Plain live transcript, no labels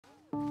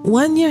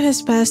1 year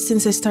has passed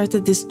since I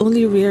started this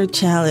only rare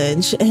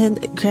challenge, and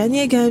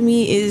Granny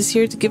Agami is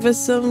here to give us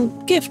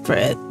some gift for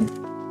it.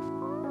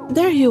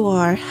 There you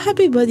are.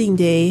 Happy budding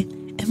day.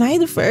 Am I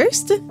the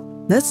first?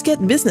 Let's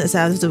get business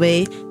out of the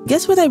way.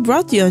 Guess what I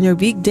brought you on your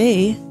big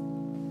day?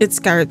 It's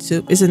carrot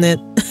soup, isn't it?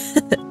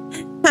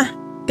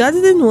 Ha! Got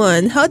it in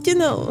one. How'd you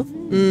know?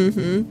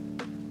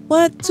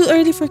 What? Too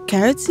early for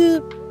carrot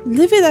soup?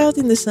 Leave it out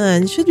in the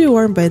sun. Should be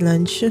warm by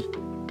lunch.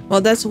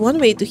 Well, that's one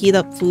way to heat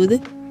up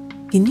food.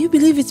 Can you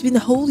believe it's been a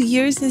whole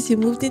year since you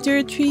moved into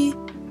your tree?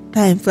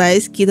 Time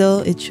flies, kiddo.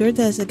 It sure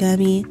does,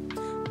 Agami.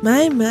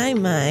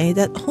 My,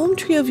 that home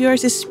tree of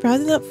yours is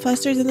sprouting up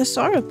faster than a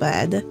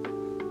sauropod.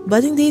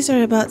 Budding days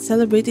are about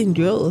celebrating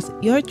growth,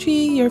 your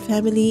tree, your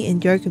family,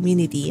 and your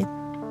community.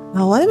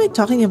 Now, what am I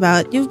talking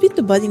about? You've been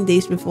to budding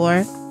days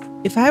before.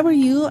 If I were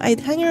you, I'd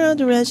hang around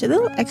the ranch a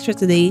little extra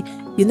today.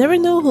 You never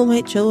know who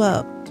might show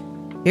up.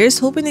 Here's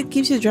hoping it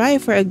keeps you dry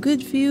for a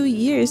good few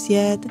years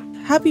yet.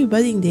 Happy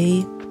budding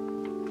day.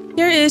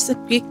 Here is a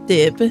quick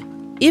tip.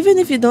 Even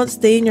if you don't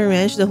stay in your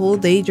ranch the whole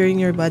day during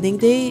your budding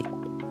day,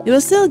 you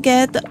will still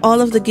get all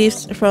of the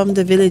gifts from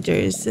the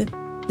villagers.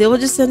 They will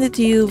just send it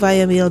to you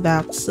via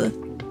mailbox.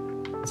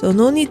 So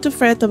no need to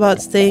fret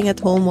about staying at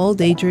home all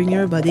day during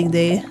your budding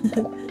day.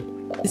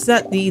 It's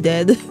not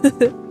needed.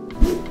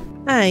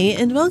 Hi,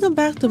 and welcome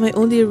back to my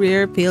only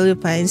rare Paleo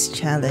Pines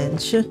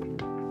challenge.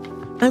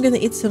 I'm gonna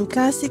eat some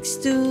classic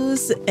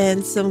stews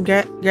and some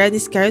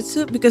Granny's carrot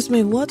soup because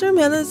my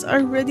watermelons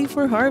are ready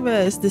for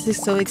harvest. This is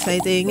so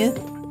exciting.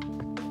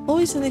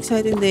 Always an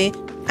exciting day.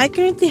 I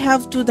currently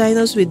have 2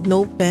 dinos with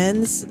no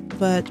pens,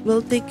 but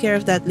we'll take care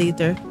of that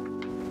later.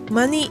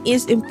 Money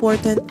is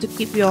important to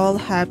keep you all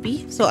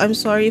happy, so I'm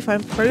sorry if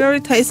I'm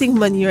prioritizing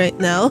money right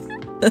now.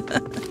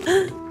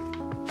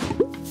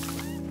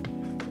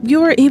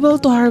 You were able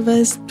to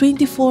harvest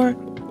 24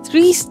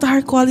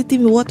 3-star quality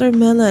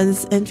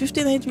watermelons and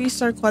 59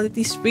 3-star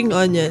quality spring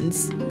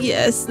onions.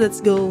 Yes,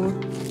 let's go.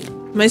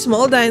 My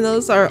small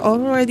dinos are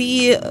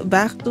already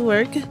back to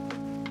work.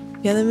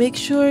 Gotta make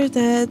sure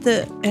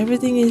that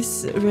everything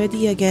is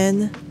ready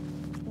again.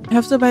 I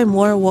have to buy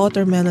more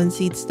watermelon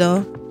seeds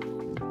though.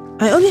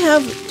 I only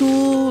have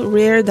 2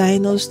 rare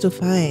dinos to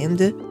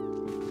find.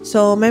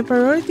 So my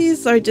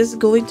priorities are just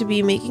going to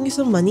be making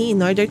some money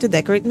in order to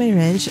decorate my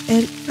ranch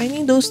and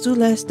finding those 2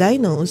 last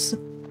dinos.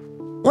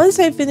 Once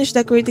I finish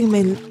decorating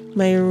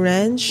my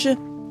ranch,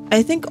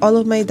 I think all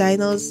of my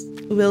dinos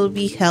will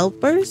be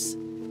helpers.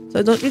 So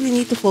I don't really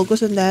need to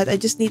focus on that. I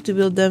just need to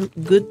build them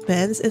good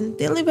pens and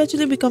they'll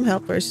eventually become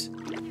helpers.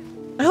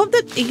 I hope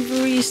that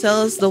Avery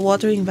sells the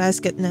watering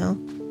basket now.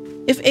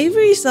 If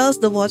Avery sells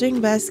the watering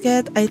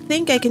basket, I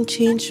think I can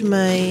change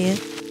my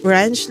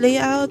ranch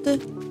layout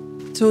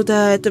so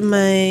that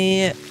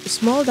my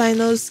small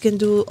dinos can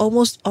do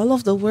almost all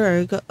of the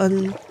work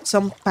on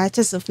some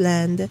patches of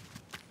land.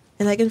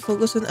 And I can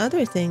focus on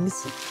other things.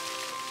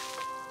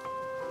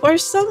 For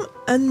some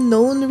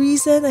unknown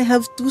reason, I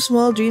have 2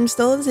 small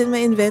dreamstones in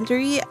my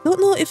inventory. I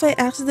don't know if I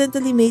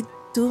accidentally made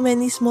too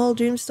many small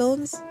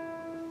dreamstones,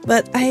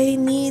 but I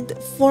need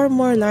 4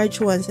 more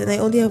large ones and I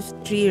only have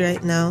 3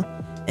 right now.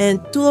 And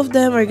 2 of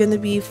them are gonna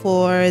be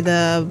for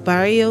the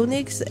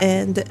Baryonyx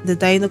and the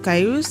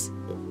Dinokairos.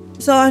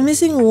 So I'm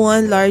missing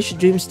 1 large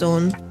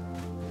dreamstone.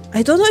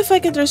 I don't know if I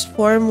can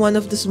transform one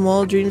of the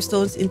small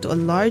dreamstones into a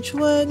large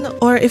one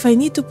or if I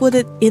need to put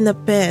it in a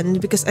pen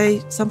because I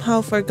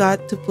somehow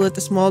forgot to put a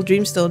small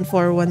dreamstone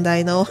for 1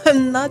 dino.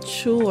 I'm not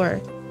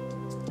sure.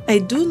 I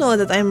do know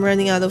that I'm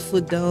running out of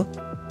food though,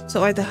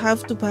 so I'd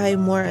have to buy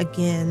more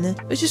again,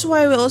 which is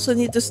why we also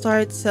need to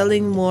start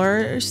selling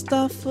more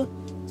stuff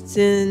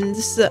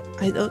since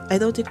I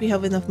don't think we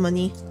have enough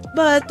money.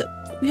 But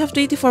we have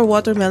 84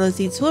 watermelon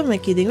seeds. Who am I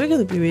kidding? We're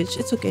gonna be rich.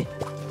 It's okay.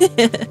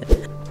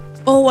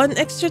 Oh, 1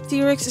 extra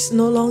T-Rex is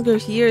no longer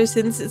here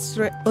since it's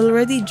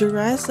already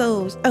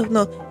Jurassic. Oh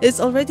no,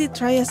 it's already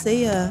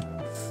Triacea.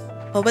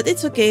 Oh, but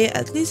it's okay.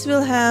 At least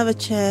we'll have a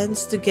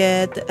chance to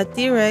get a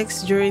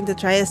T-Rex during the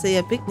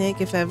Triacea picnic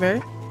if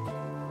ever.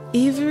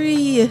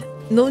 Avery,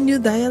 no new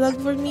dialogue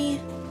for me?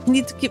 I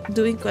need to keep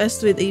doing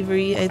quests with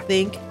Avery, I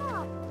think,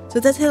 so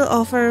that he'll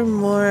offer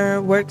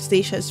more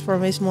workstations for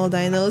my small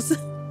dinos.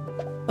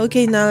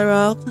 Okay,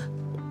 Nalrock,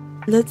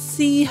 let's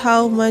see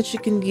how much you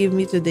can give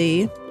me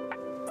today.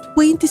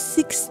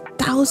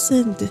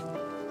 26,000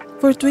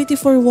 for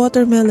 24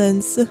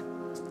 watermelons.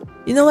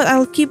 You know what?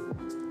 I'll keep.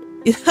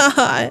 Yeah,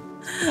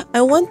 I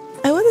want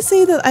to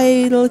say that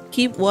I'll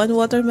keep 1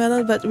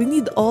 watermelon, but we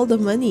need all the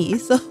money,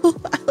 so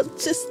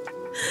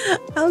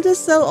I'll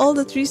just sell all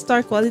the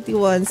 3-star quality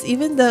ones.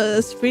 Even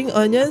the spring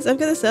onions, I'm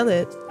gonna sell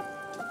it.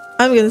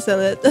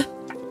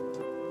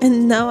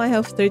 And now I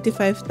have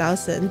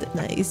 35,000.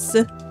 Nice.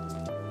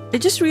 I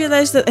just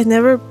realized that I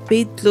never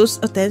paid close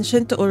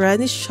attention to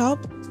Orani's shop.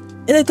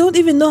 And I don't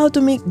even know how to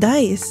make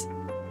dyes.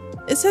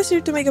 It says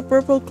here to make a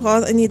purple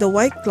cloth, I need a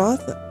white cloth.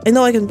 I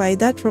know I can buy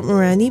that from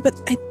Orani, but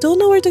I don't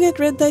know where to get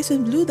red dyes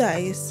and blue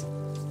dyes.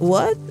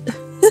 What?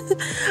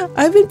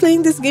 I've been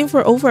playing this game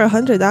for over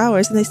 100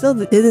 hours and I still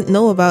didn't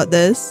know about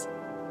this.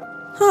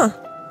 Huh.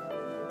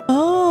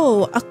 Oh,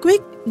 Oh, a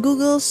quick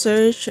Google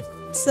search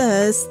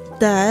says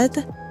that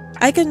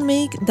I can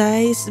make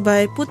dice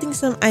by putting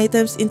some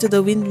items into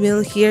the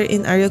windmill here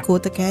in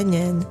Aryakota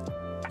Canyon.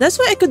 That's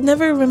why I could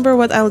never remember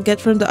what I'll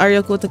get from the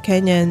Aryakota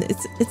Canyon.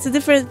 It's a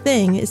different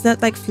thing. It's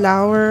not like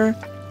flour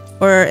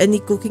or any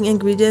cooking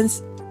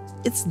ingredients.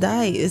 It's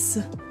dice.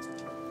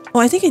 Oh,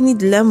 I think I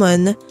need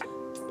lemon.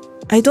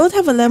 I don't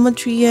have a lemon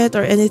tree yet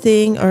or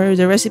anything or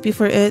the recipe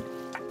for it.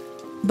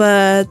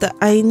 But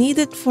I need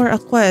it for a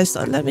quest.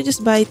 Let me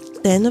just buy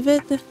 10 of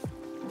it.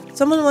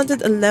 Someone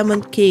wanted a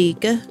lemon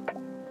cake.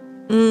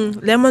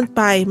 Lemon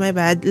pie, my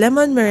bad.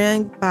 Lemon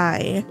meringue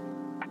pie.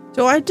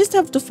 So I just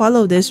have to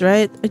follow this,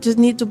 right? I just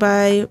need to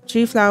buy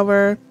tree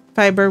flower,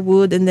 fiber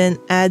wood, and then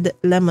add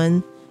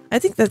lemon. I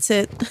think that's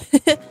it.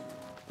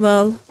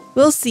 Well,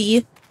 we'll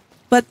see.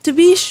 But to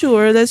be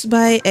sure, let's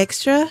buy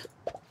extra.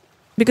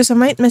 Because I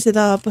might mess it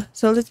up.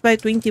 So let's buy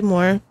 20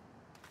 more.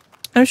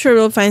 I'm sure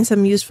we'll find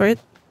some use for it.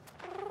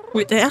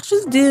 Wait, I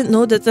actually didn't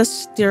know that the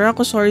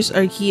Styracosaurs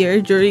are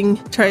here during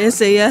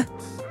Triaceae.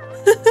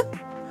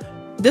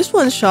 This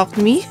one shocked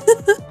me.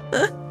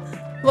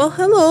 Well,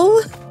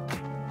 hello.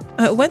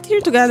 I went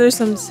here to gather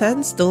some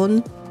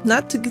sandstone,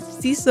 not to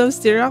see some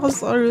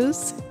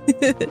Styracosaurus.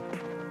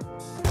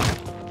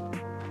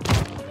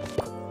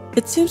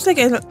 It seems like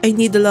I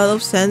need a lot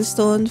of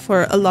sandstone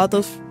for a lot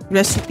of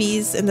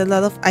recipes and a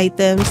lot of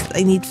items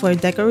I need for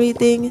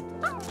decorating.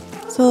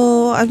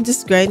 So I'm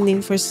just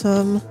grinding for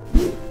some.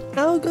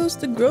 How goes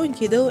the growing,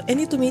 kiddo?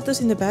 Any tomatoes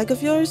in the bag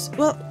of yours?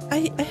 Well,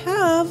 I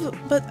have,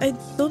 but I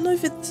don't know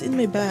if it's in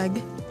my bag.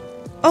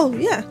 Oh,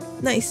 yeah.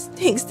 Nice.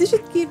 Thanks. This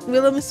should keep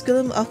Willem and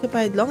Skillum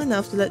occupied long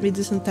enough to let me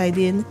do some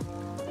tidying.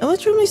 I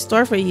went through my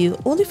store for you.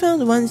 Only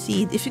found one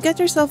seed. If you get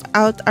yourself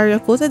out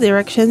Aryakota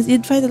directions,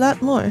 you'd find a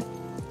lot more.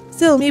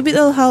 Still, maybe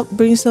it'll help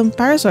bring some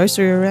parasaurs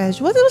to your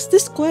ranch. What was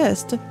this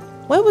quest?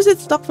 Why was it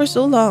stuck for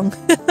so long?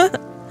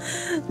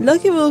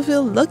 Lucky will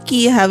feel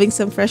lucky having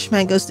some fresh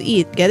mangoes to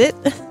eat. Get it?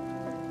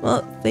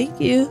 Well,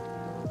 thank you.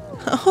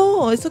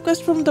 Oh, it's a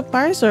quest from the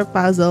Parasaur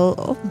puzzle.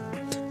 Oh,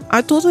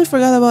 I totally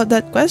forgot about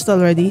that quest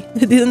already.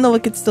 I didn't know I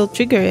could still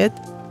trigger it.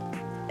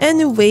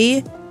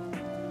 Anyway,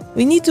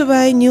 we need to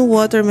buy new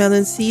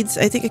watermelon seeds.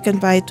 I think I can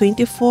buy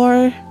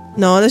 24.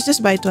 No, let's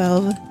just buy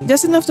 12.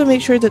 Just enough to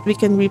make sure that we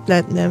can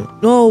replant them.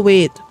 No,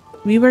 wait.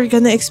 We were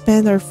gonna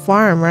expand our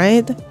farm,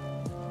 right?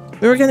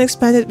 We were gonna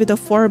expand it with a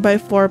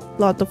 4x4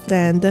 plot of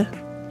land.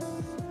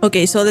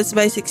 Okay, so let's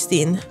buy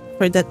 16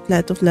 for that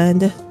plot of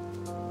land.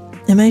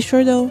 Am I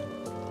sure though?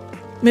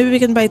 Maybe we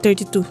can buy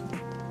 32.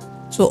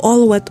 So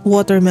all wet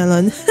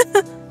watermelon.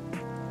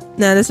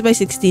 Nah, let's buy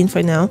 16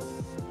 for now.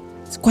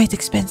 It's quite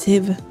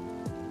expensive.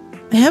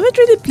 I haven't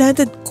really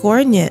planted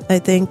corn yet, I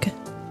think.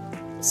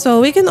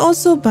 So we can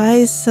also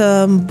buy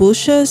some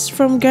bushes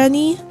from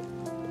Granny.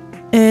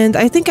 And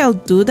I think I'll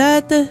do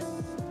that.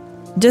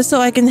 Just so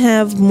I can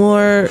have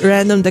more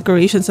random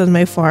decorations on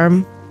my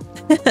farm.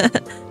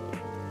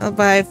 I'll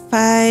buy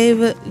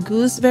 5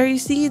 gooseberry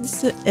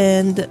seeds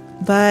and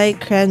buy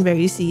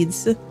cranberry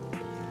seeds.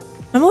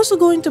 I'm also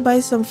going to buy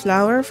some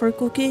flour for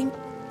cooking.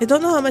 I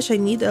don't know how much I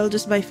need, I'll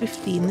just buy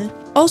 15.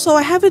 Also,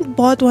 I haven't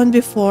bought one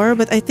before,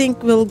 but I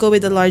think we'll go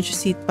with a large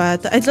seed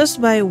pot. I just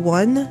buy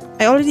one.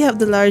 I already have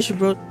the large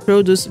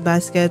produce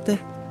basket.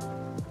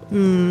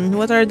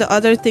 What are the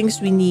other things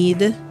we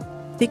need?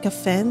 Take a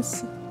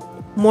fence.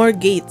 More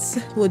gates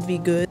would be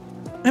good.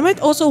 I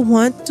might also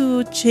want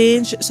to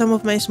change some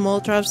of my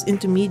small troughs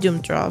into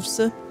medium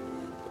troughs.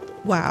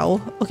 Wow.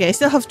 Okay, I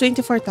still have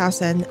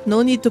 24,000.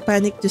 No need to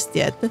panic just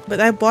yet. But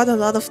I bought a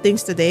lot of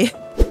things today.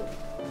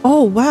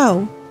 Oh,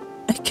 wow.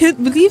 I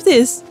can't believe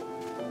this.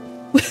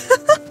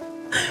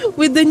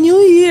 With the new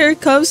year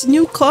comes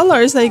new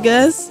colors, I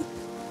guess.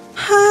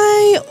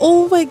 Hi.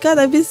 Oh my god,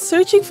 I've been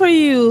searching for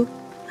you.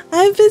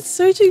 I've been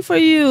searching for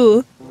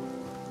you.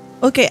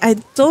 Okay, I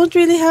don't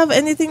really have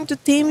anything to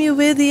tame you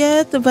with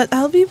yet, but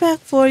I'll be back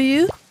for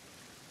you.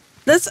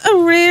 That's a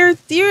rare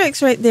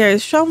T-Rex right there.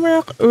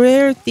 Shamrock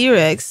rare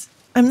T-Rex.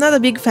 I'm not a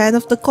big fan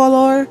of the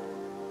color.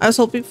 I was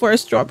hoping for a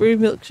strawberry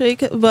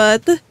milkshake,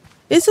 but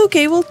it's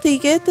okay, we'll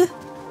take it.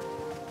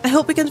 I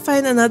hope we can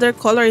find another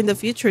color in the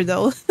future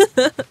though.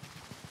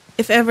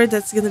 If ever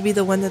that's gonna be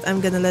the one that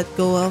I'm gonna let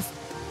go of.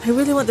 I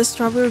really want the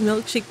strawberry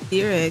milkshake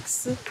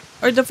T-Rex.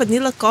 Or the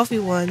vanilla coffee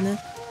one.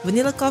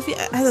 Vanilla coffee?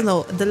 I don't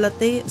know. The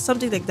latte?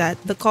 Something like that.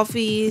 The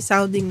coffee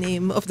sounding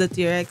name of the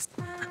T-Rex.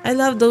 I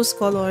love those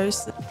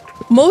colors.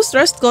 Most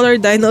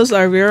rust-colored dinos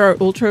are rare or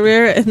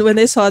ultra-rare. And when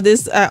I saw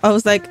this, I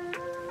was like,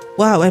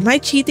 wow, am I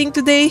cheating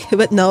today?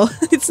 But no,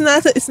 it's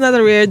not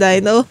a rare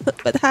dino.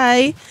 But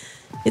hi,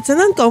 it's an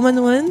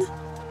uncommon one.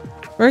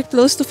 We're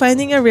close to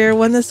finding a rare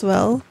one as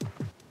well.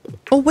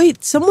 Oh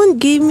wait, someone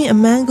gave me a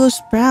mango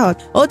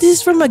sprout. Oh, this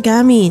is from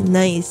Agami.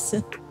 Nice.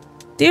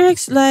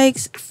 T-Rex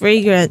likes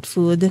fragrant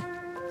food.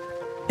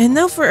 And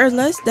now for our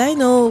last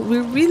dino, we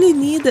really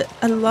need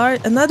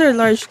another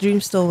large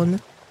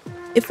dreamstone.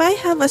 If I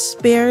have a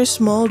spare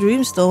small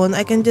dreamstone,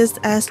 I can just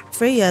ask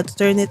Freya to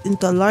turn it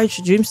into a large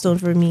dreamstone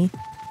for me.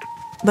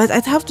 But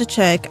I'd have to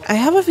check. I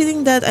have a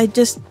feeling that I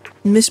just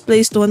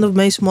misplaced one of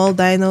my small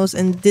dinos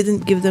and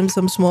didn't give them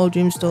some small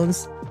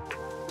dreamstones.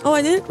 Oh,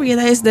 I didn't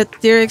realize that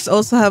T-Rex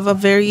also have a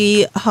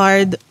very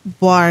hard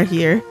bar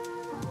here.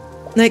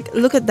 Like,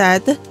 look at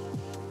that.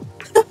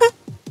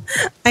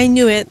 I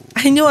knew it.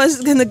 I knew I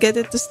was gonna get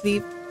it to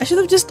sleep. I should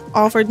have just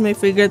offered my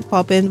fragrant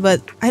pop-in,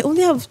 but I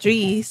only have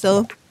 3,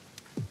 so...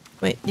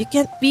 Wait, you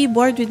can't be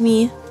bored with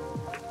me.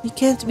 You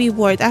can't be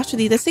bored.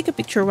 Actually, let's take a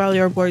picture while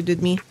you're bored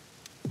with me.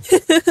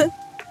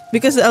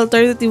 Because the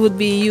alternative would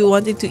be you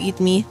wanting to eat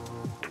me.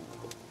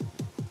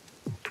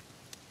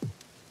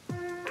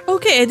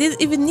 Okay, I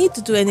didn't even need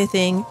to do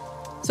anything.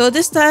 So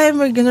this time,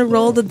 we're gonna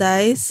roll the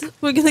dice.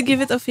 We're gonna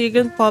give it a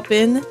fragrant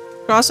pop-in.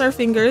 Cross our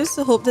fingers,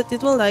 hope that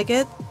it will like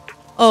it.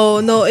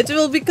 Oh no, it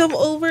will become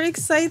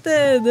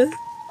overexcited.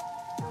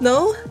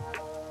 No?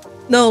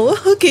 No?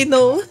 Okay,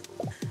 no.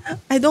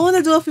 I don't want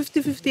to do a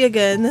 50-50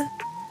 again.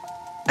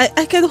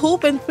 I can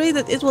hope and pray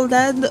that it will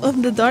land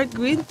on the dark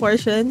green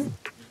portion.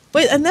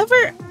 Wait, I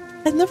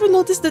never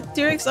noticed that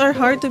T-Rex are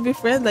hard to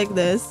befriend like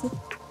this.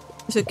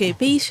 It's okay,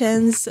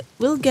 patience.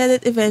 We'll get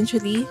it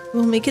eventually.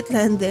 We'll make it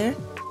land there.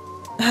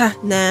 Ah,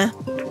 nah.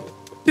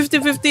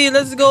 50-50,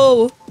 let's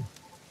go.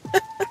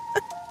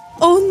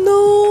 Oh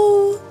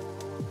no.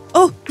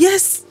 Oh,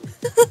 yes.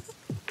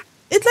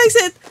 It likes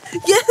it.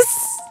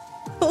 Yes.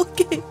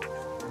 Okay.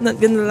 Not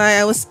gonna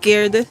lie, I was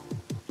scared.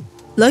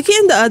 Lucky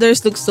and the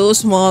others look so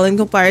small in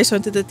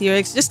comparison to the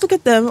T-Rex. Just look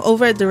at them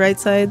over at the right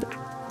side.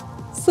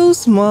 So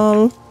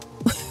small.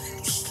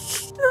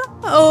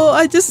 Oh,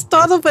 I just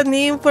thought of a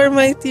name for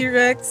my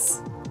T-Rex.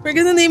 We're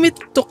gonna name it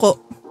Tuko.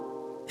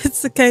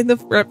 It's a kind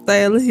of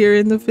reptile here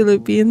in the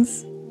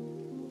Philippines.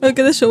 I'm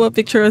gonna show a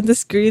picture on the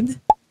screen.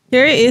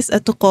 Here is a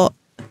Tuko.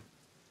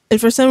 And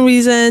for some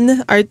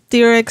reason, our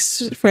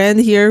T-Rex friend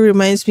here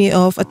reminds me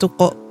of a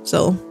Tuko.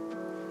 So,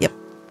 yep.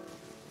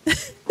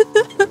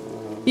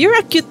 You're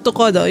a cute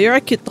Tuko though. You're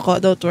a cute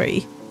Tuko, don't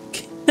worry.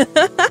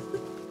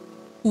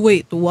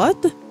 Wait, what?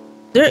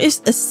 There is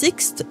a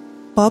 6th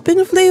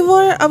pop-in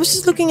flavor? I was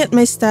just looking at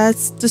my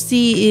stats to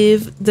see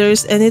if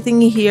there's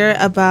anything here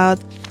about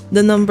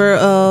the number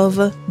of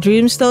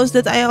dreamstones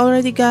that I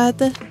already got.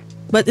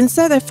 But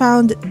instead I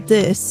found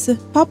this.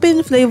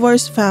 Pop-in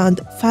flavors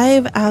found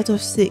 5 out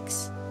of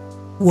 6.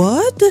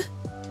 What?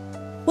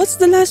 What's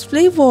the last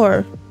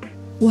flavor?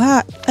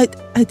 Wow,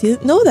 I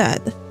didn't know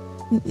that.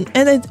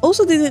 And I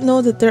also didn't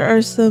know that there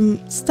are some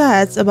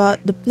stats about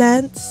the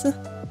plants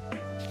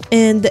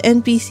and the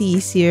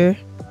NPCs here.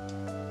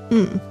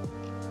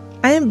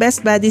 I am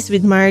best buddies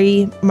with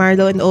Mari,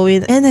 Marlo, and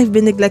Owen, and I've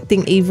been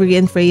neglecting Avery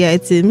and Freya,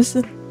 it seems.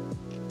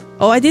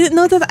 Oh, I didn't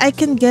know that I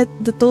can get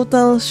the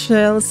total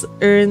shells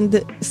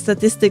earned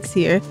statistics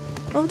here.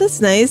 Oh,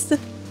 that's nice.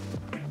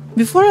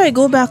 Before I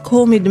go back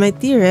home with my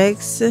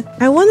T-Rex,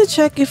 I want to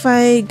check if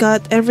I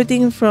got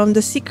everything from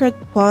the secret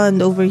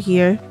pond over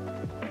here.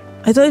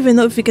 I don't even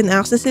know if we can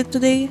access it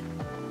today.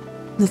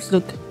 Let's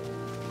look.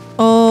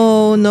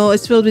 Oh no,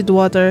 it's filled with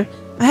water.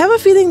 I have a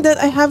feeling that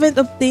I haven't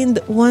obtained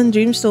one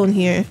dreamstone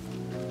here.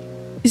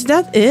 Is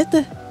that it?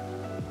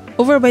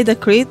 Over by the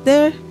crate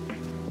there?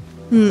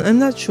 I'm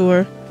not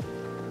sure.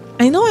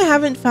 I know I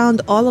haven't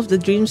found all of the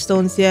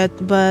dreamstones yet,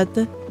 but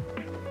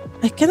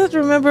I cannot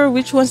remember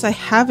which ones I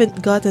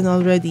haven't gotten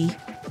already.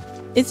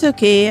 It's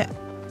okay.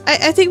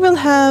 I think we'll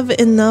have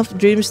enough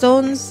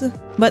dreamstones,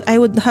 but I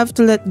would have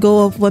to let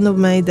go of one of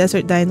my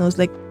desert dinos,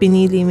 like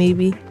Pinili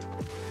maybe.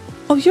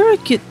 Oh, you're a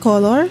cute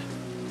color.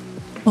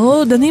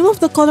 Oh, the name of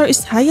the color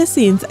is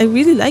Hyacinth. I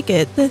really like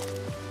it.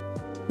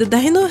 The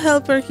dino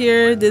helper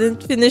here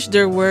didn't finish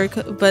their work,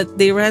 but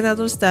they ran out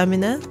of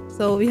stamina,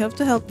 so we have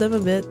to help them a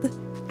bit.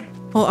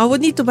 Oh, I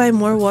would need to buy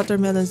more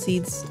watermelon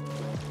seeds.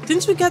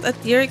 Since we got a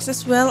T-Rex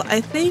as well,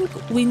 I think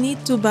we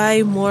need to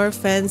buy more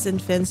fence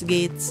and fence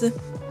gates.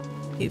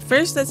 Okay,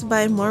 first let's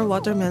buy more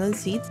watermelon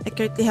seeds. I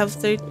currently have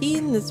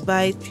 13. Let's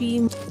buy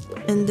 3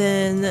 and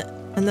then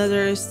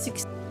another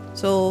 6.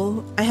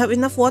 So I have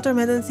enough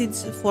watermelon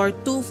seeds for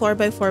 2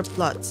 4x4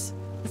 plots.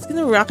 It's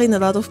gonna rack in a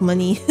lot of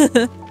money.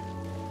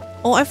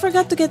 Oh, I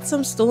forgot to get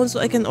some stones so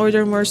I can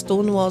order more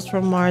stone walls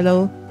from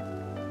Marlo.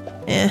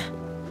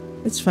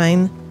 It's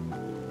fine.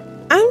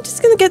 I'm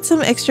just gonna get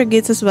some extra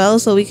gates as well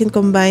so we can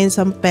combine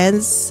some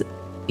pens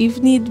if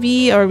need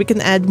be, or we can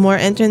add more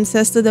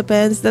entrances to the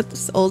pens.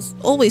 That's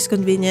always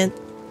convenient.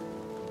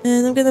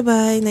 And I'm gonna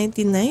buy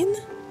 99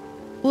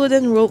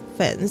 wooden rope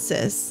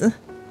fences.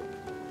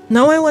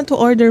 Now I want to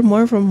order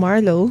more from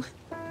Marlo.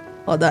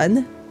 Hold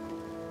on.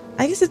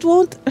 I guess it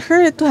won't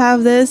hurt to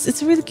have this.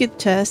 It's a really cute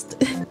chest.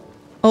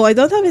 Oh, I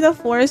don't have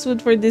enough forest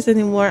wood for this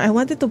anymore. I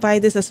wanted to buy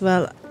this as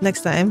well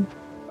next time.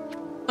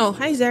 Oh,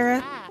 hi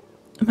Zara.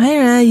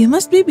 Myra, you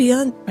must be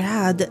beyond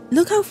proud.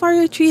 Look how far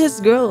your tree has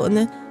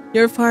grown.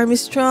 Your farm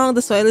is strong,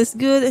 the soil is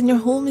good, and your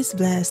home is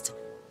blessed.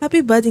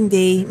 Happy budding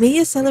day. May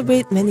you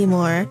celebrate many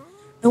more.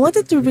 I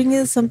wanted to bring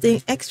you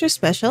something extra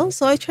special,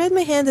 so I tried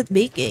my hand at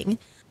baking.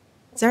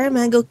 Zara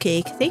mango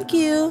cake. Thank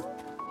you.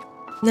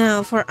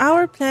 Now, for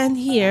our plan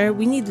here,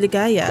 we need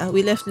Ligaya.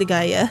 We left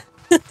Ligaya.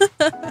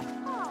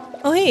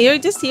 Oh, hey, you're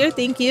just here.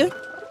 Thank you.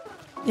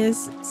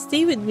 Yes,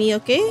 stay with me,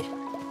 okay?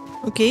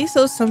 Okay,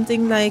 so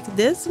something like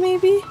this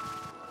maybe?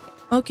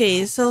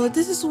 Okay, so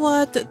this is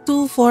what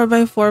two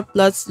 4x4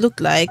 plots look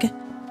like.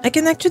 I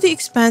can actually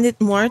expand it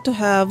more to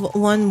have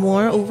one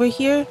more over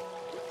here.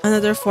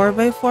 Another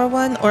 4x4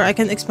 one, or I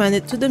can expand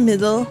it to the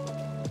middle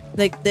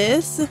like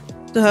this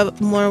to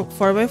have more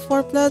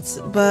 4x4 plots,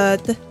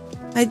 but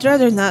I'd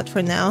rather not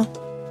for now.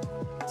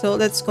 So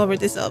let's cover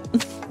this up.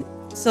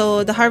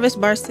 So the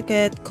harvest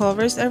basket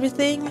covers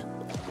everything.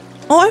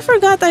 Oh, I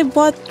forgot I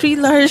bought 3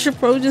 large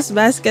produce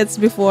baskets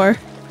before.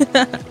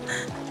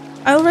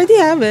 I already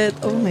have it.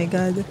 Oh my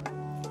god.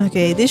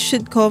 Okay, this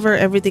should cover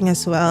everything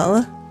as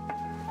well.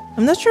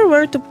 I'm not sure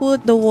where to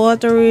put the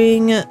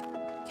watering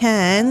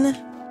can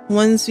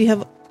once you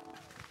have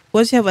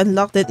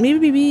unlocked it.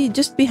 Maybe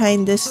just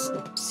behind this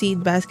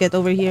seed basket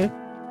over here.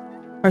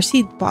 Or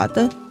seed pot.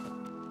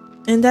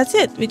 And that's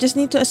it. We just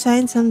need to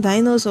assign some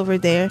dinos over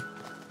there.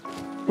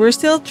 We're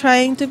still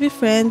trying to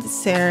befriend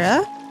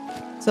Sarah.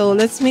 So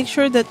let's make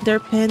sure that their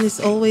pen is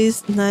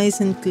always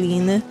nice and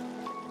clean.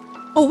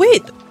 Oh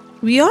wait!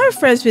 We are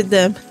friends with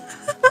them!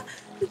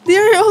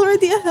 They're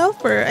already a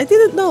helper. I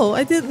didn't know.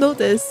 I didn't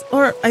notice.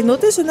 Or I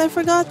noticed and I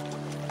forgot.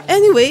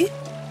 Anyway,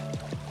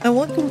 I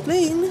won't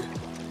complain.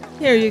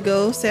 Here you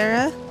go,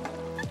 Sarah.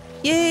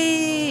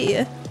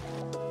 Yay!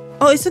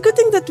 Oh, it's a good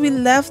thing that we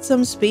left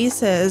some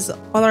spaces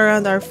all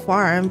around our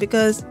farm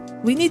because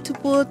we need to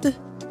put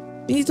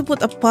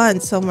a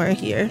pond somewhere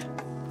here.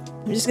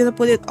 I'm just gonna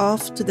put it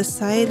off to the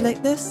side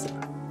like this.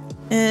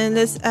 And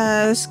let's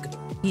ask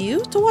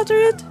you to water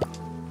it.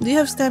 Do you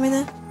have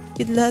stamina?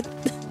 Kidlat?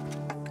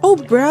 Oh,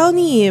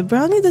 Brownie!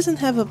 Brownie doesn't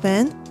have a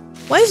pen.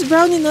 Why is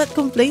Brownie not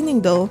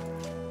complaining though?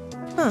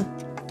 Huh.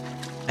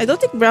 I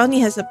don't think Brownie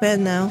has a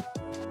pen now.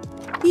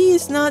 He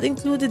is not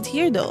included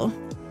here though.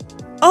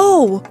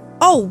 Oh!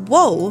 Oh,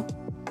 whoa!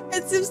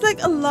 It seems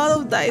like a lot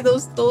of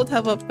dinos don't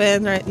have a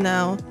pen right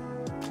now.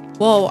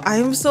 Whoa,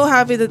 I'm so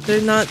happy that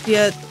they're not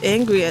yet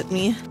angry at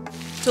me.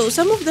 So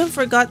some of them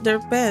forgot their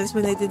pens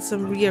when I did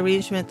some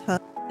rearrangement, huh?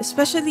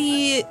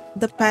 Especially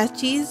the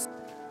patchies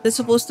that's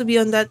supposed to be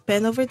on that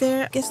pen over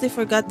there. I guess they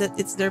forgot that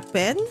it's their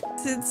pen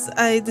since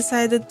I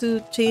decided to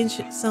change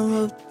some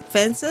of the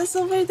fences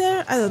over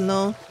there. I don't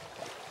know.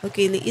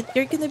 Okay,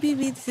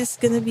 Liit, this is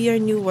gonna be our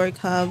new work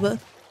hub.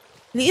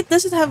 Liit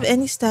doesn't have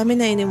any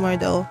stamina anymore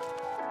though.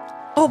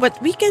 Oh, but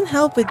we can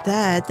help with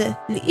that.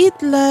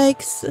 Liit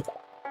likes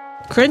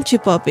crunchy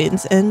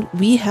poppins and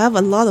we have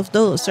a lot of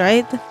those,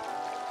 right?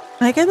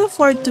 I can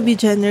afford to be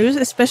generous,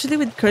 especially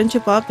with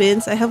crunchy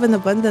poppins. I have an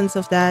abundance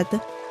of that.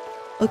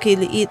 Okay,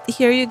 Liit,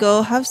 here you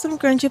go. Have some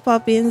crunchy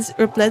poppins,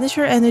 replenish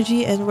your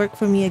energy, and work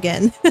for me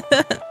again.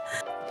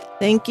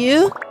 Thank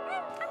you.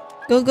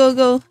 Go, go,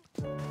 go.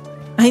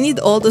 I need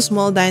all the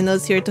small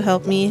dinos here to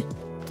help me.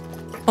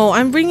 Oh,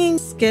 I'm bringing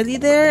Skelly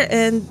there,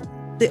 and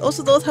they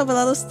also don't have a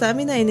lot of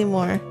stamina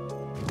anymore.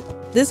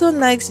 This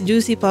one likes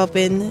Juicy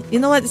Poppin. You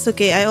know what? It's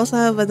okay. I also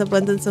have an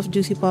abundance of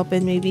Juicy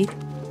Poppin, maybe.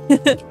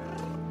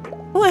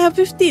 Oh, I have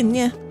 15.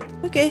 Yeah.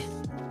 Okay.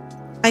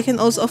 I can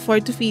also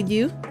afford to feed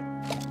you.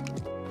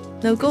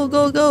 Now go,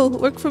 go, go.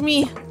 Work for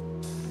me.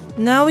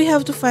 Now we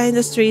have to find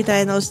the stray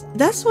dinos.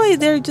 That's why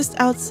they're just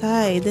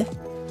outside.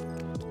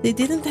 They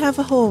didn't have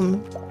a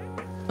home.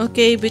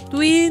 Okay,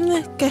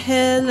 between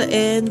Kahel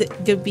and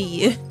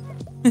Gabi.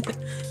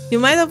 You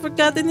might have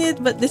forgotten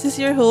it, but this is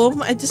your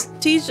home. I just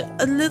changed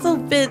a little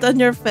bit on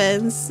your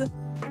fence.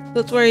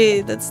 Don't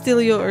worry, that's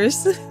still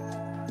yours.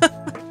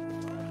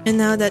 And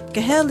now that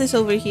Kahel is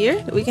over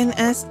here, we can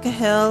ask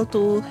Kahel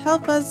to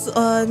help us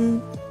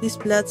on these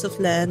plots of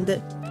land.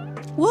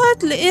 What?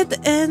 Liit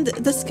and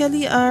the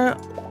Skelly are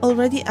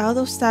already out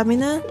of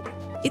stamina?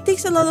 It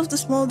takes a lot of the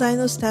small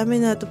dino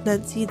stamina to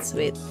plant seeds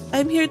with.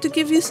 I'm here to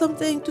give you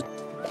something to...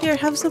 Here,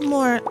 have some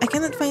more. I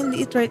cannot find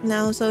Liit right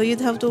now, so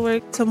you'd have to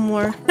work some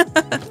more.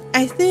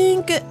 I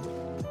think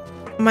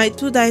my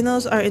 2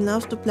 dinos are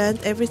enough to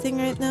plant everything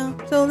right now,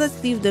 so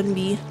let's leave them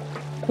be.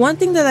 One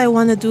thing that I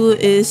want to do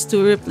is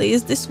to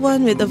replace this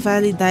one with a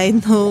Valley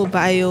Dino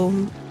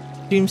Biome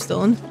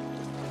Dreamstone.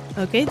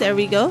 Okay, there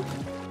we go.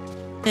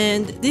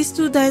 And these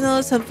 2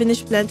 dinos have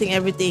finished planting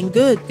everything.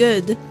 Good,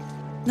 good.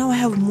 Now I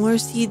have more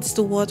seeds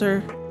to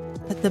water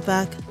at the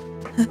back.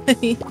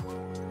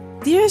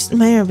 Dearest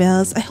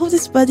Myrabels, I hope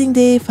this budding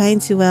day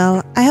finds you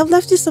well. I have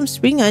left you some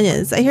spring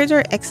onions. I heard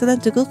they're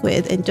excellent to cook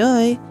with.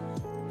 Enjoy!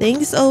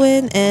 Thanks,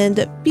 Owen.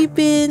 And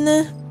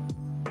Pippin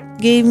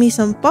gave me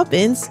some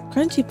poppins.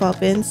 Crunchy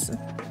poppins.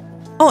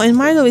 Oh, and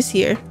Marlo is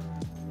here.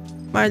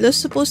 Marlo's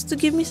supposed to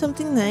give me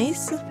something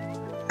nice.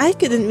 I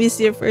couldn't miss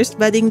your first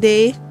budding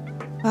day.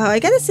 Wow, I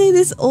gotta say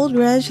this old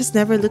ranch has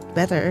never looked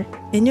better.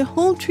 And your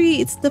home tree,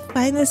 it's the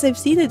finest I've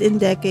seen it in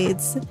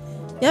decades.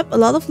 Yep, a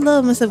lot of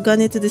love must have gone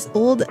into this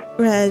old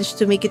ranch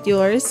to make it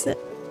yours.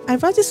 I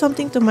brought you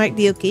something to mark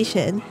the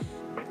occasion.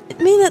 It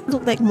may not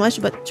look like much,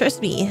 but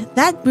trust me,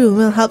 that broom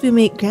will help you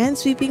make grand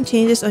sweeping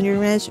changes on your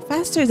ranch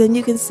faster than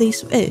you can say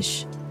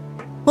swish.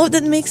 Hope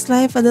that makes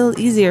life a little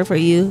easier for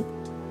you,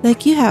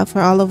 like you have for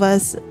all of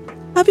us.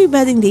 Happy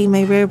budding day,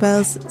 my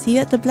Myrabels. See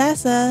you at the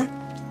plaza.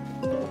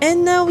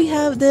 And now we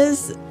have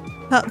this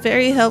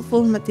very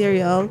helpful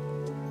material.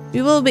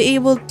 We will be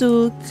able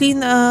to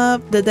clean up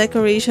the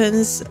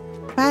decorations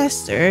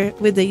faster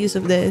with the use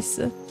of this.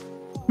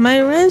 My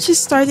ranch is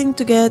starting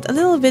to get a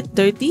little bit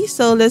dirty,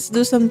 so let's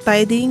do some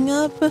tidying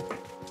up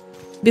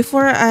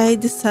before I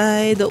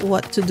decide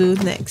what to do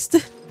next.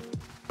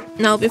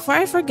 Now, before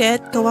I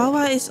forget,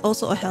 Kawawa is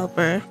also a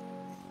helper.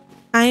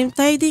 I'm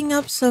tidying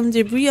up some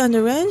debris on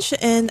the ranch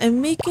and I'm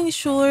making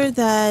sure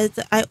that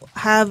I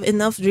have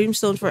enough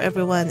dreamstone for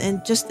everyone and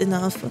just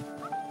enough.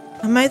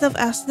 I might have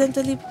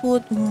accidentally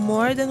put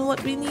more than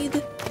what we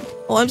need.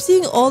 Oh, I'm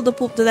seeing all the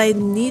poop that I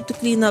need to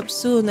clean up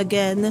soon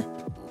again.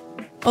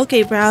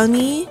 Okay,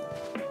 Brownie.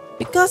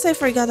 Because I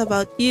forgot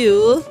about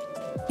you.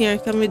 Here,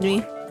 come with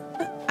me.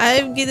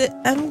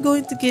 I'm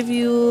going to give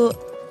you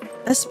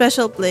a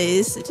special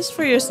place just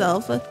for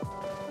yourself.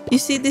 You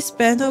see this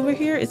pen over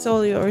here? It's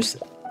all yours.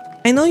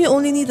 I know you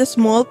only need a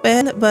small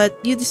pen, but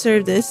you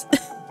deserve this.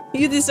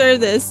 You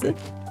deserve this.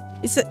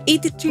 It's an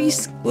 83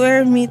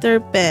 square meter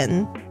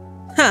pen.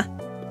 Huh.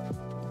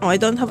 Oh, I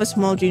don't have a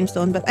small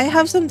dreamstone, but I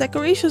have some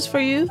decorations for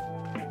you.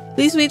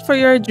 Please wait for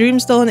your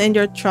dreamstone and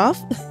your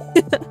trough.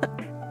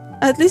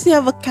 At least you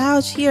have a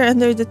couch here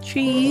under the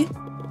tree.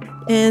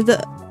 And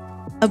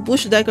a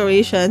bush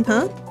decoration,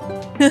 huh?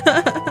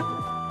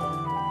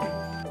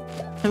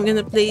 I'm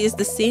gonna place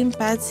the same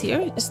paths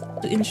here just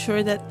to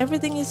ensure that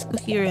everything is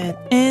coherent.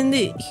 And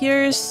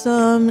here's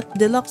some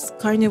deluxe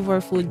carnivore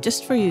food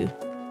just for you.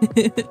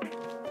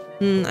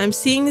 I'm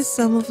seeing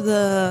some of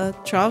the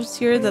troughs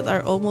here that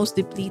are almost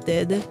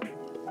depleted.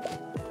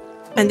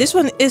 And this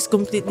one is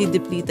completely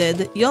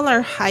depleted. Y'all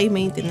are high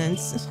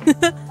maintenance.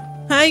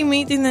 High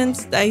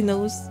maintenance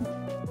dinos.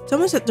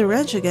 Someone's at the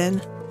ranch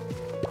again.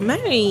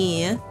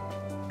 Mary!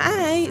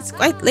 Hi! It's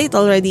quite late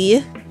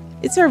already.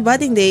 It's our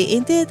budding day,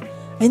 ain't it?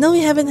 I know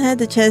we haven't had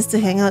the chance to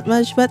hang out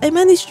much, but I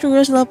managed to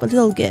rustle up a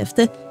little gift.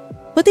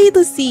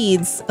 Potato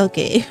seeds.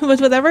 Okay,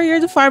 but whatever, you're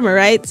the farmer,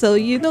 right? So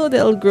you know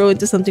they'll grow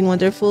into something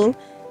wonderful.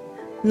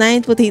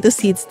 9 potato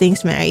seeds,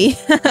 thanks, Mary.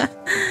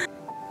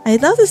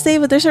 I'd love to stay,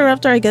 but there's a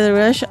raptor I gotta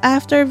rush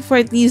after before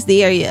it leaves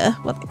the area.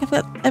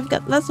 But I've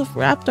got lots of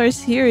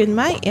raptors here in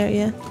my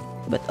area.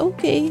 But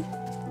okay.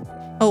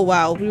 Oh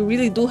wow, we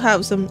really do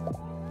have some,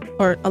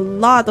 or a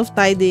lot of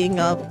tidying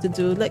up to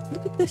do. Like,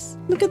 look at this.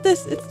 Look at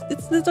this.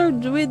 It's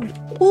littered with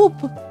poop.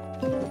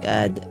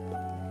 God.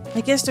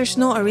 I guess there's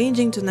no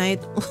arranging tonight.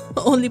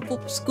 Only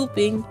poop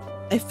scooping.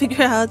 I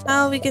figure out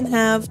how we can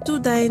have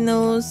 2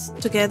 dinos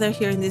together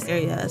here in this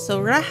area.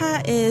 So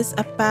Raha is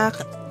a pack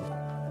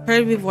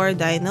herbivore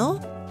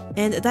dino,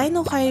 and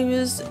Dino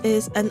Kyrus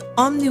is an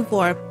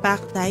omnivore pack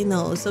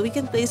dino. So we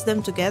can place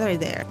them together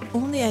there.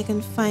 Only I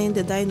can find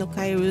the Dino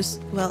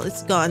Kyrus. Well,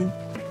 it's gone.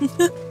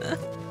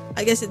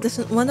 I guess it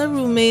doesn't want a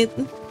roommate.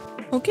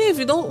 Okay, if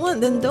you don't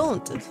want, then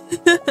don't.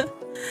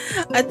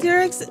 A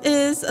T-Rex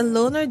is a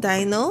loner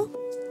dino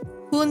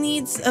who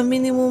needs a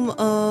minimum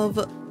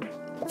of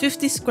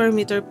 50 square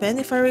meter pen,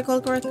 if I recall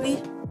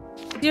correctly.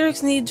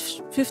 T-Rex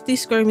needs 50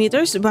 square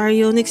meters.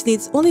 Baryonyx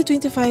needs only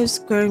 25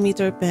 square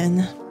meter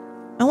pen.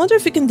 I wonder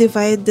if we can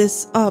divide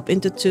this up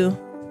into 2.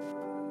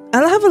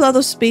 I'll have a lot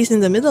of space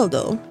in the middle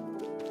though,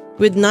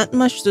 with not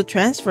much to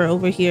transfer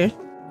over here.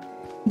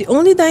 The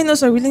only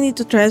dinos I really need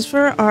to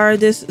transfer are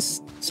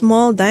these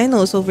small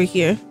dinos over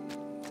here.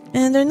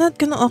 And they're not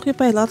gonna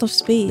occupy a lot of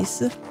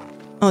space.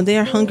 Oh, they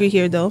are hungry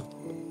here though.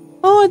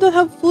 Oh, I don't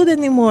have food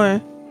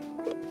anymore.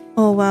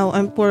 Oh wow,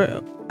 I'm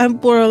poor. I'm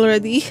poor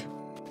already.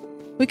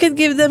 We can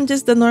give them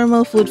just the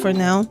normal food for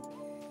now.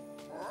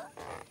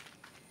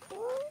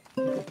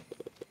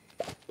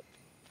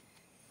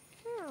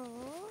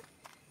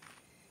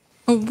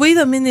 Oh, wait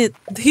a minute.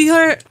 They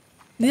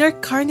are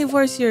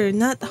carnivores here,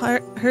 not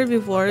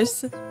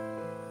herbivores.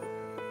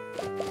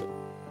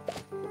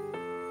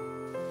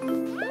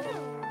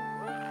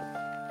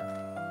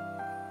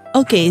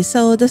 Okay,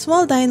 so the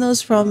small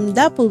dinos from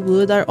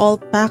Dapplewood are all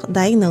pack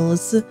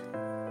dinos.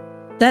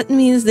 That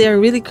means they are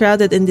really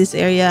crowded in this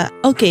area.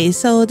 Okay,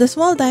 so the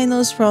small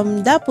dinos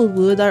from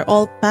Dapplewood are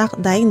all pack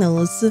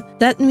dinos.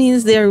 That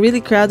means they are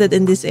really crowded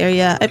in this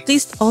area. I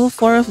placed all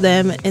 4 of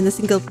them in a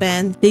single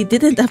pen. They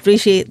didn't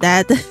appreciate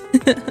that.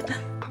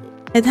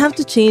 I'd have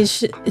to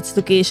change its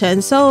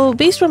location. So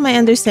based from my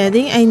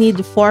understanding, I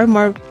need 4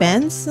 more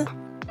pens.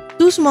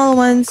 2 small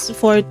ones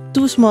for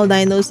 2 small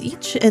dinos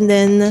each, and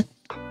then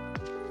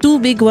 2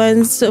 big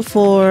ones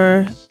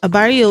for a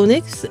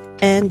Baryonyx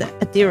and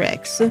a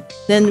T-Rex.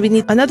 Then we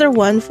need another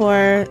one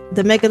for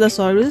the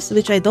Megalosaurus,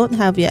 which I don't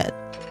have yet.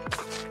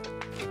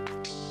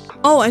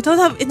 Oh, I don't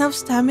have enough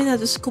stamina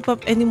to scoop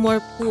up any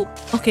more poop.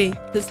 Okay,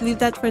 let's leave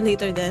that for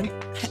later then.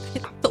 I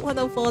don't want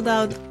to fall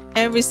down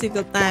every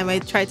single time I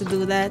try to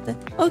do that.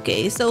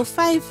 Okay, so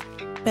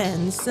 5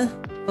 pens.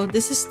 Oh,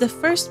 this is the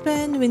first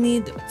pen. We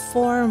need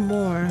 4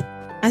 more.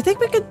 I think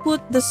we could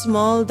put the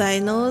small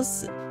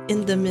dinos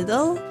in the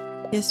middle.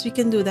 Yes, we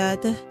can do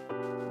that.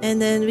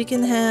 And then we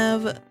can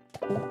have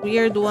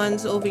weird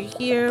ones over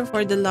here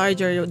for the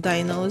larger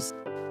dinos.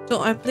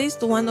 So I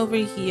placed one over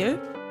here.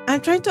 I'm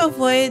trying to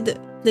avoid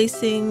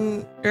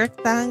placing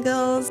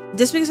rectangles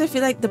just because I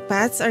feel like the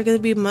paths are gonna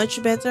be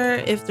much better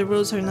if the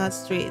roads are not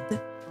straight.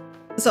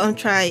 So I'm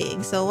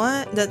trying. So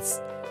what?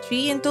 That's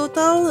 3 in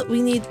total.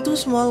 We need 2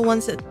 small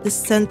ones at the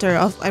center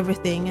of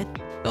everything.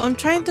 So I'm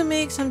trying to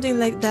make something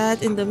like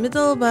that in the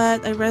middle,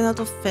 but I ran out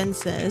of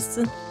fences.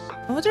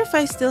 I wonder if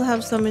I still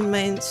have some in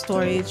my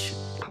storage.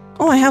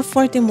 Oh, I have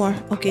 40 more.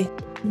 Okay,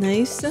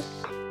 nice.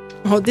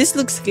 Oh, this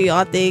looks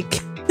chaotic.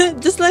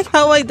 Just like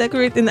how I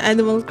decorate in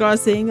Animal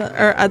Crossing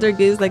or other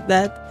games like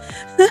that.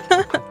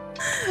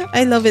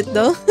 I love it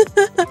though.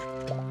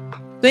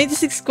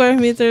 26 square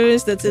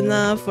meters, that's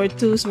enough for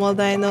 2 small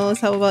dinos.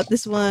 How about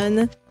this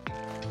one?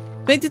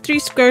 23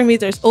 square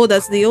meters. Oh,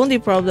 that's the only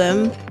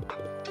problem.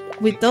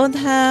 We don't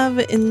have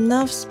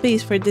enough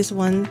space for this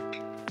one.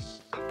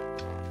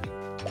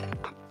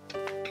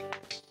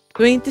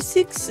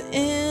 26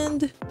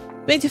 and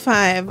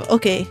 25.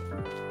 Okay.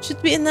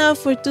 Should be enough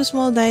for 2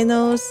 small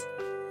dinos.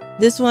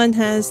 This one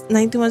has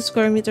 91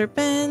 square meter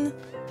pen.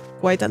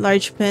 Quite a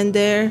large pen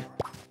there.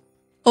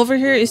 Over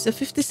here is a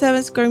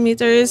 57 square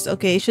meters.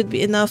 Okay, should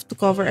be enough to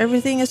cover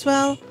everything as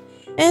well.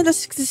 And a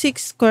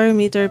 66 square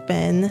meter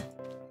pen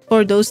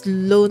for those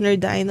loner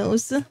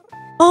dinos.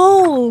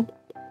 Oh!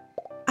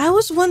 I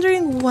was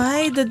wondering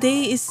why the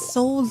day is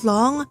so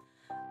long.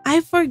 I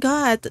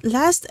forgot.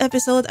 Last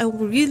episode, I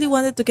really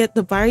wanted to get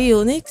the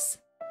baryonyx.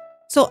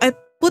 So I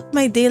put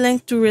my day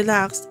length to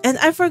relaxed and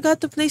I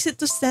forgot to place it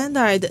to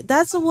standard.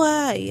 That's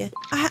why.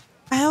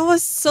 I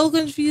was so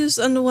confused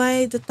on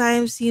why the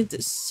time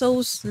seemed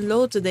so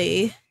slow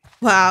today.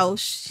 Wow,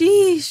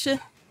 sheesh.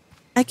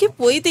 I kept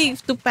waiting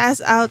to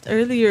pass out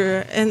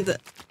earlier and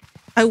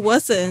I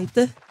wasn't.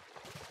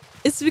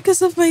 It's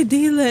because of my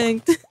day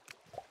length.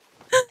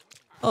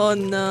 Oh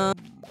no.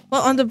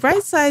 Well, on the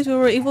bright side, we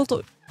were able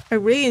to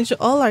arrange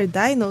all our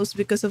dinos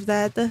because of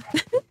that.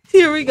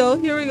 Here we go,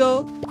 here we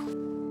go.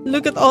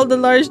 Look at all the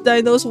large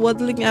dinos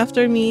waddling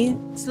after me.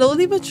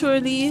 Slowly but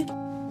surely.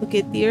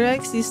 Okay,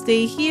 T-Rex, you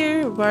stay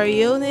here.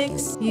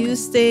 Baryonyx, you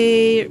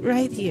stay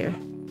right here.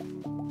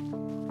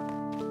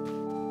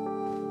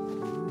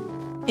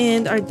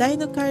 And our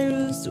Dino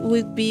Kairos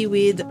would be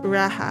with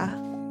Raha.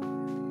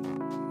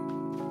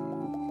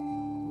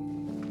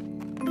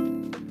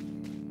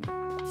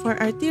 For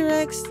our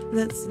T-Rex,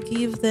 let's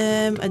give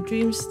them a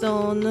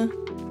Dreamstone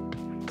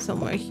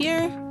somewhere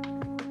here.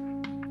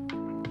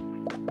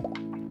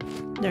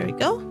 There we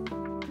go.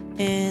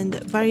 And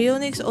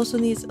Baryonyx also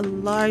needs a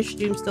large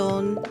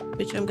Dreamstone,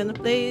 which I'm gonna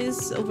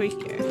place over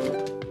here.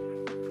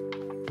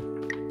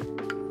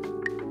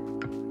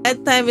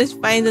 Bedtime is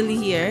finally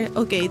here.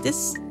 Okay,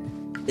 this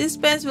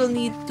pens will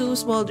need 2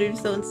 small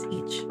Dreamstones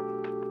each.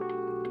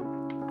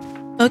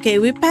 Okay,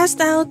 we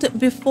passed out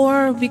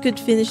before we could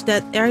finish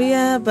that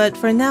area, but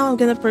for now I'm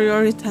gonna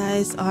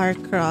prioritize our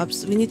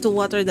crops. We need to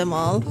water them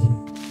all.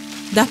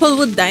 The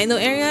Applewood Dino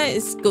area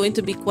is going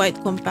to be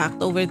quite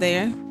compact over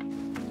there.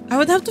 I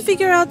would have to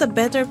figure out a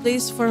better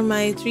place for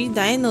my 3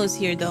 dinos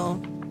here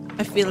though.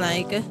 I feel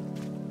like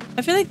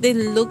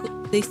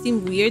they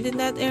seem weird in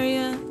that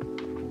area.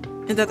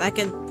 And that I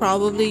can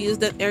probably use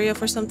that area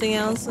for something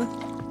else.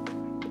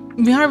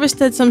 We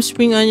harvested some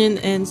spring onion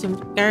and some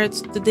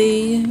carrots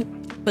today.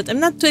 But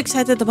I'm not too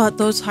excited about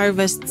those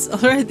harvests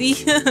already.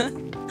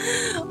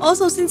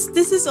 Also, since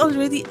this is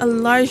already a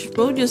large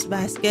produce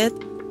basket,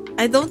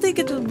 I don't think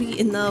it will be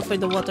enough for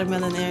the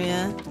watermelon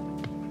area.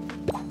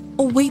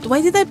 Oh wait,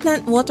 why did I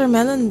plant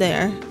watermelon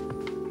there?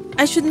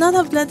 I should not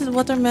have planted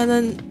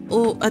watermelon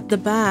at the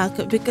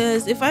back,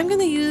 because if I'm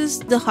gonna use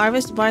the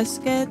harvest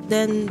basket,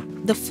 then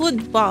the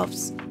food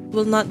buffs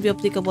will not be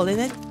applicable in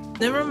it.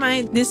 Never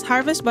mind, this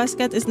harvest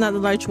basket is not a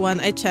large one,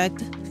 I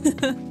checked.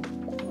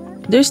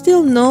 There's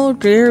still no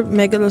rare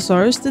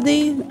Megalosaurus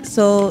today,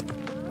 so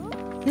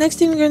next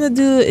thing we're gonna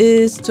do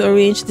is to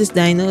arrange these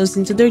dinos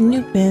into their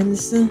new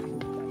pens.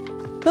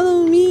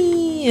 Follow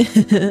me!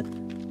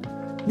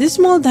 These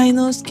small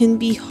dinos can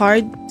be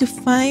hard to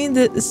find,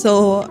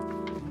 so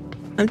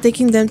I'm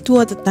taking them 2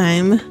 at a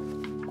time.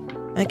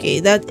 Okay,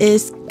 that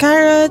is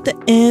Carrot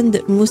and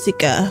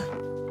Musica.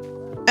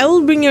 I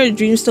will bring your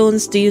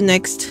Dreamstones to you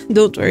next,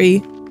 don't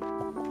worry.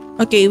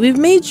 Okay, we've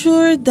made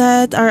sure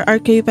that our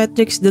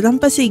Archaeopteryx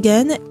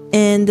Dalampasigan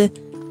and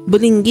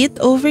Bulinggit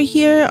over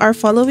here are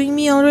following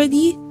me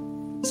already,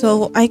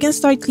 so I can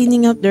start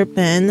cleaning up their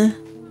pen.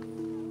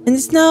 And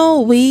it's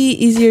now way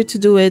easier to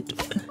do it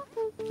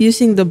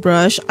using the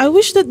brush. I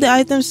wish that the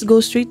items go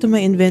straight to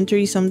my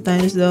inventory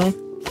sometimes though.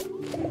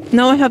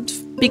 Now I have to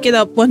pick it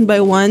up one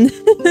by one.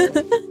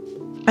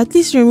 At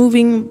least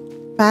removing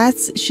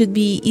paths should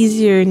be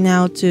easier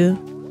now too.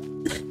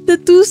 The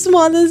 2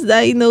 smallest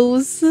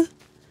dinos.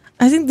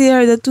 I think they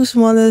are the 2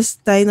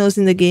 smallest dinos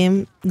in the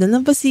game. The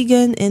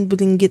Dalampasigan and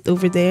Bulinggit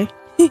over there.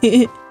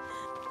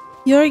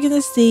 You're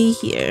gonna stay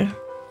here.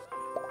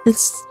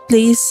 Let's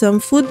place some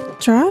food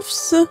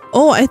troughs.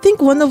 Oh, I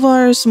think one of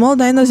our small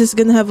dinos is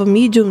gonna have a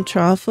medium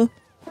trough.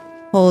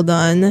 Hold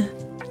on.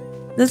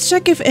 Let's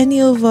check if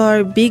any of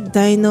our big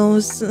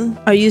dinos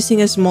are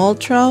using a small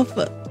trough.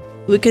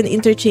 We can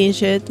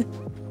interchange it.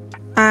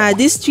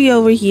 This tree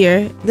over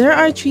here. There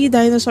are 3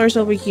 dinosaurs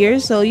over here,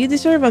 so you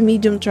deserve a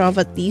medium trough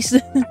at least.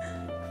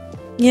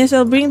 Yes,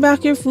 I'll bring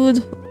back your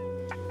food.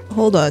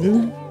 Hold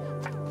on.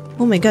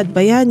 Oh my god,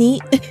 Bayani.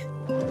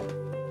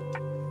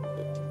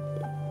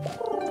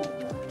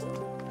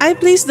 I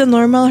placed the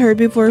normal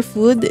herbivore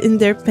food in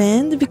their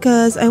pen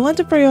because I want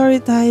to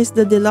prioritize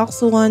the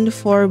deluxe one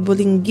for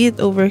Bulingit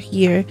over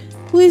here,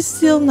 who is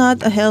still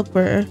not a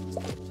helper.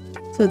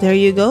 So there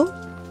you go.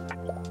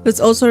 Let's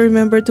also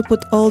remember to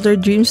put all their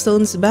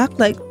dreamstones back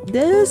like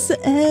this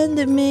and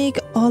make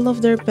all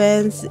of their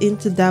pens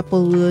into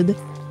dapple wood.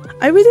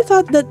 I really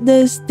thought that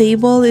this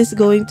table is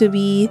going to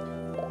be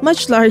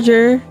much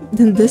larger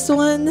than this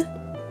one.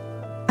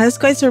 I was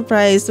quite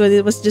surprised when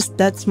it was just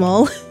that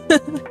small.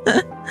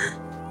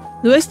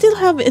 Do I still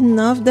have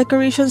enough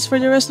decorations for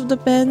the rest of the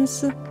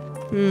pens?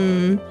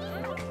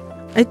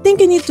 I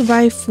think I need to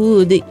buy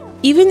food.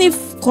 Even if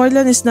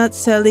Corlan is not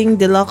selling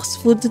deluxe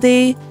food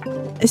today,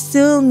 I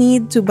still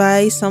need to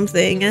buy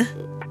something.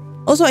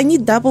 Also, I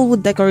need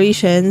Dapplewood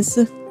decorations.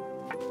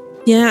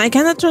 Yeah, I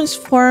cannot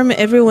transform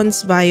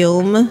everyone's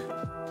biome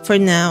for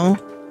now.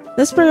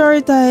 Let's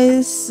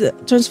prioritize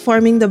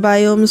transforming the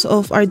biomes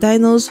of our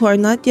dinos who are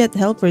not yet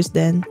helpers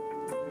then.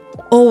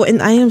 Oh,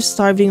 and I am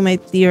starving my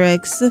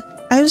T-Rex.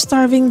 I am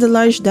starving the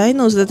large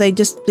dinos that I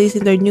just placed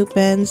in their new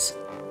pens.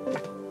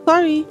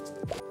 Sorry.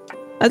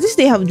 At least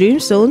they have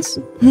dreamstones.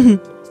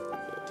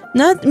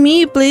 Not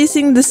me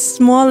placing the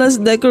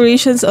smallest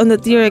decorations on the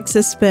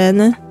T-Rex's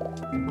pen.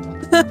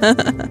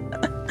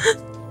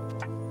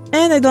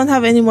 And I don't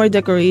have any more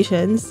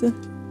decorations.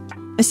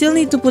 I still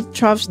need to put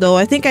troughs though.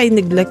 I think I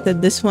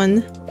neglected this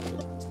one.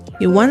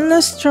 Okay, one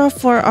last trough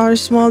for our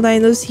small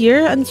dinos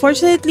here.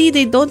 Unfortunately,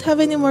 they don't have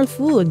any more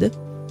food.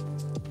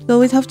 So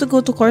we'd have to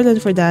go to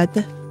Corlan for that.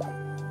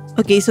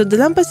 Okay, so the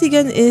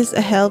Lampasigan is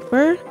a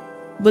helper.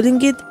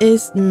 Bulingit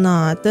is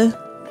not.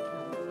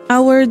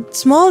 Our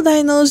small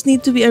dinos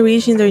need to be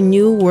arranged in their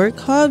new work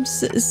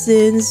hubs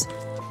since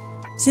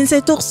I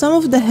took some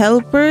of the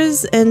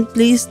helpers and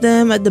placed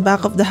them at the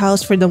back of the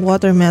house for the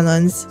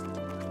watermelons.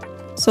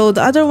 So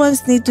the other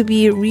ones need to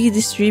be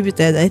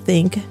redistributed, I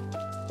think.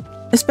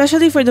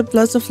 Especially for the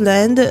plots of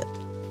land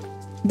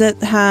that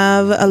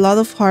have a lot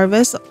of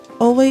harvest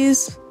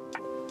always.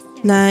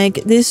 Like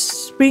this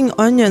spring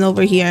onion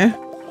over here.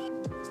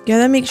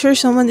 Gotta make sure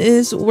someone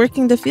is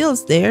working the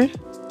fields there.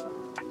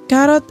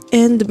 Carrot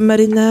and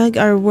Marinag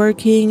are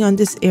working on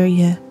this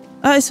area.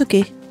 It's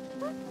okay.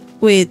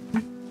 Wait.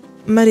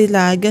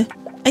 Marilag.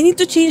 I need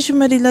to change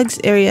Marilag's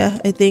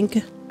area, I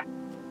think.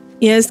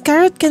 Yes,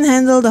 Carrot can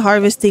handle the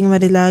harvesting,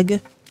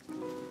 Marilag.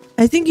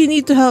 I think you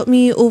need to help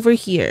me over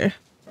here.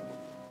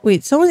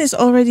 Wait, someone is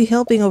already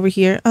helping over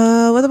here.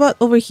 What about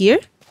over here?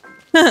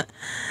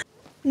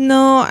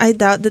 No, I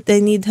doubt that I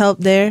need help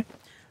there.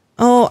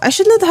 Oh, I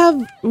should not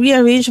have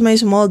rearranged my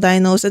small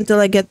dinos until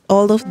I get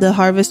all of the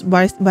harvest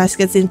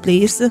baskets in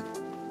place.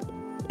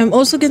 I'm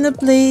also gonna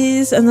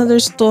place another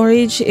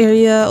storage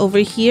area over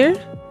here.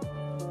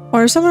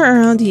 Or somewhere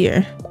around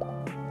here.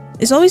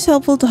 It's always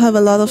helpful to have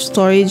a lot of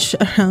storage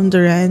around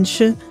the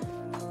ranch.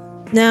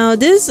 Now,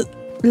 this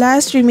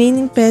last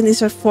remaining pen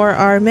is for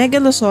our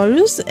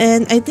Megalosaurus,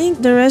 and I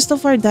think the rest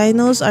of our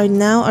dinos are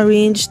now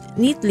arranged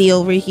neatly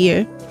over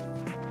here.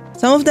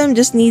 Some of them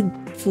just need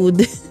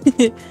food.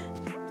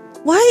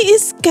 Why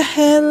is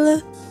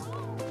Kahel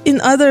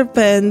in other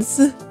pens?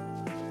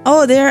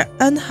 Oh, they're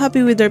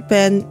unhappy with their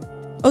pen.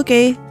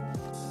 Okay.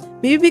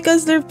 Maybe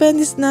because their pen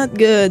is not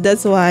good,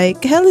 that's why.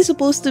 Kahel is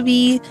supposed to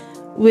be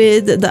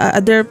with the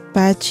other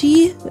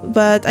Patchy,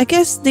 but I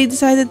guess they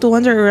decided to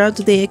wander around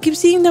today. I keep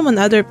seeing them on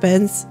other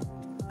pens.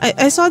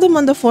 I saw them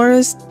on the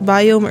forest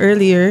biome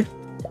earlier.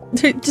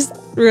 They're just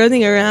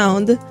running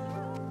around.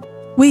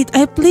 Wait,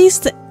 I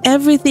placed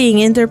everything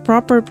in their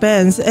proper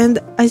pens and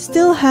I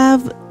still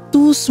have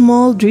 2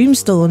 small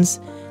dreamstones.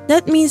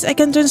 That means I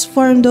can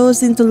transform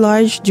those into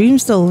large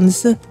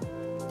dreamstones.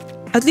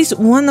 At least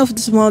one of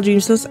the small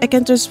dreamstones, I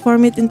can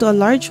transform it into a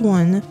large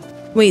one.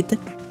 Wait.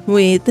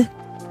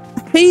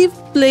 I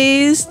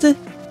placed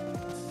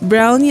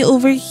Brownie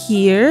over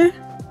here.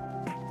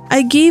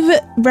 I gave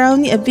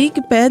Brownie a big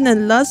pen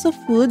and lots of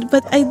food,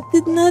 but I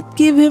did not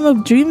give him a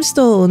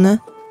dreamstone.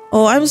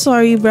 Oh, I'm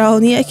sorry,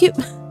 Brownie. I keep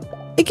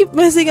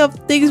messing up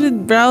things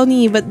with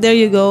Brownie, but there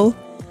you go.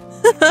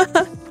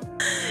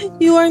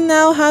 You are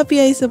now happy,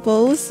 I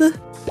suppose.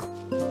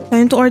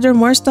 Time to order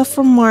more stuff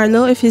from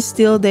Marlo if he's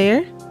still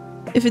there.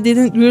 If he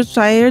didn't grow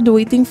tired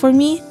waiting for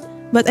me.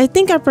 But I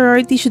think our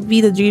priority should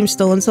be the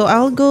Dreamstone, so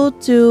I'll go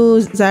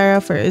to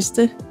Zara first.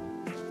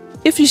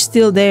 If she's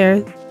still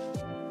there.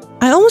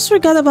 I almost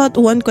forgot about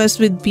one quest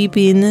with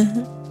Pipin.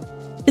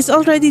 It's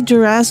already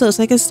Jurasso,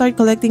 so I can start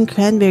collecting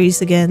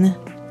cranberries again.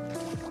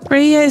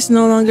 Freya is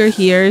no longer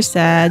here,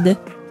 sad.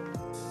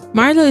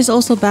 Marlo is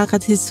also back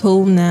at his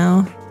home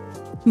now.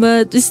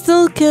 But we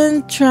still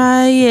can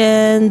try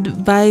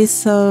and buy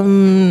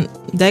some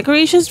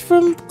decorations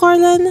from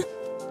Corlan.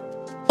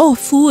 Oh,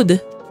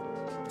 food.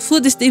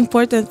 Food is the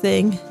important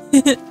thing.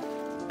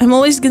 I'm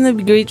always gonna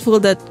be grateful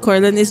that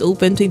Corlan is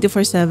open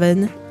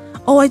 24/7.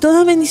 Oh, I don't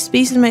have any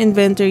space in my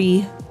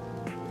inventory.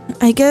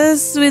 I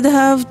guess we'd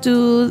have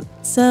to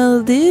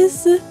sell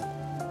this.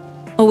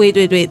 Oh, wait.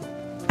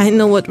 I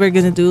know what we're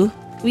gonna do.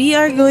 We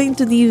are going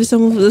to leave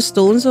some of the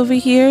stones over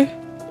here.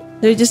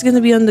 They're just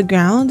gonna be on the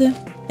ground.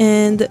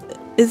 And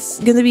it's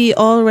gonna be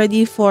all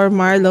ready for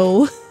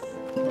Marlo.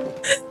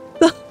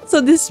 So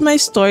this is my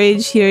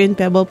storage here in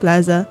Pebble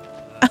Plaza.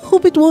 I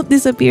hope it won't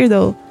disappear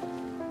though.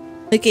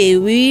 Okay,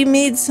 we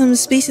made some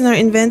space in our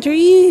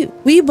inventory.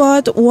 We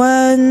bought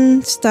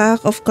 1 stack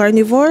of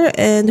carnivore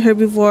and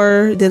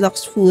herbivore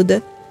deluxe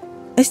food.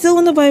 I still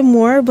want to buy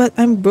more, but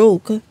I'm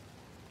broke.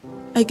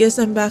 I guess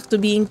I'm back to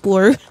being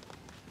poor.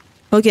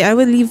 Okay, I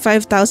will leave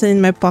 5,000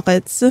 in my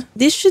pockets.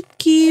 This should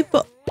keep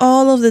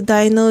all of the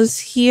dinos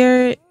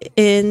here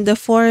in the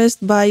forest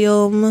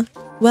biome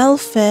well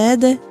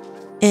fed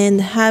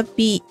and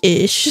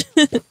happy-ish.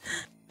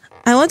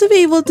 I want to be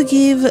able to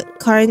give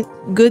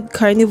good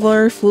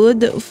carnivore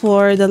food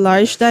for the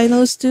large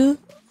dinos too.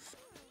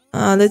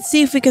 Let's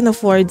see if we can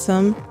afford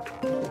some.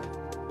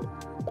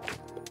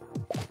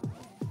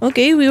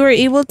 Okay, we were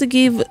able to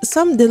give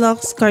some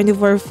deluxe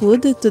carnivore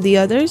food to the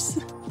others.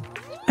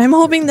 I'm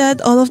hoping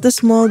that all of the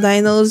small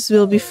dinos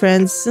will be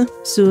friends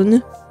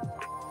soon.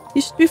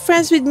 You should be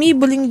friends with me,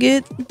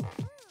 Bulingit.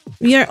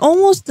 We are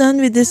almost done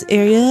with this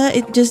area.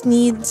 It just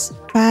needs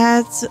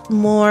paths,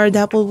 more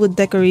dapplewood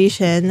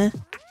decoration.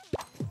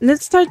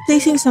 Let's start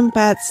placing some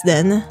paths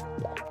then.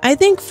 I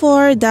think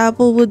for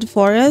Dapplewood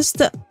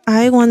Forest,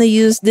 I want to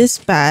use this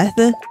path.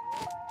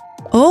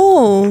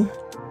 Oh,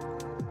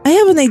 I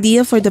have an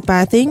idea for the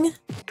pathing.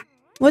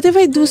 What if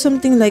I do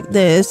something like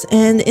this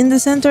and in the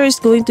center is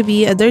going to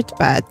be a dirt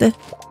path?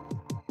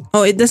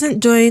 Oh, it doesn't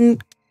join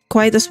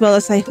quite as well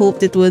as I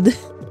hoped it would.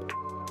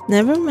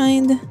 Never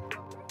mind.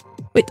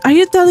 Wait, are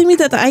you telling me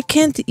that I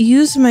can't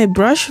use my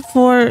brush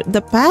for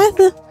the path?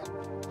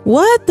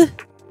 What?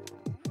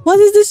 What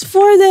is this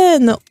for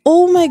then?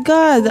 Oh my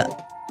god.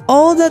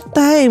 All that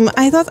time,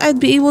 I thought I'd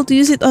be able to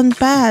use it on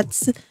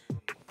paths.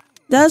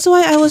 That's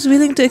why I was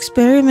willing to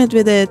experiment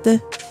with it.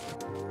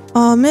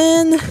 Oh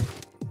man.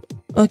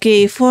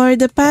 Okay, for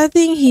the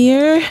pathing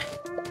here,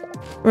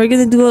 we're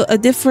gonna do a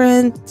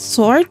different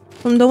sort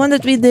from the one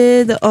that we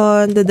did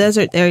on the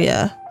desert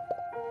area.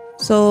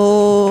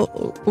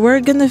 So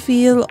we're gonna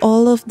fill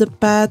all of the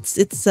paths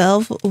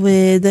itself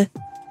with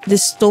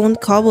this stone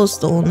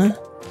cobblestone.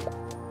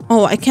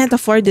 Oh, I can't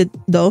afford it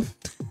though.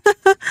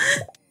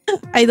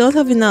 I don't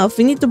have enough.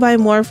 We need to buy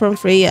more from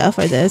Freya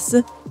for this.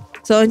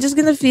 So I'm just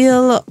gonna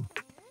fill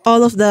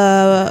all of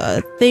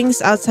the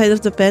things outside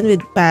of the pen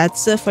with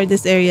paths for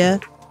this area.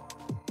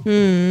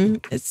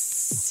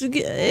 It's a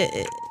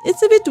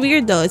bit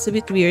weird though. It's a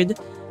bit weird.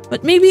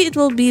 But maybe it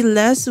will be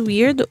less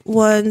weird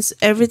once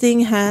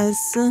everything has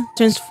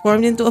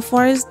transformed into a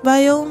forest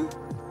biome.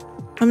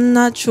 I'm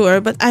not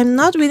sure, but I'm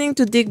not willing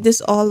to dig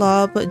this all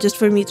up just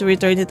for me to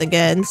return it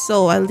again.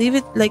 So I'll leave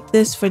it like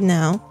this for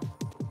now.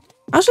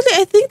 Actually,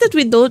 I think that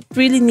we don't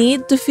really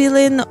need to fill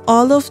in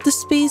all of the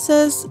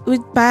spaces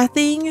with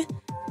pathing.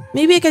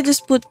 Maybe I can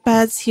just put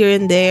paths here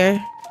and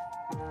there.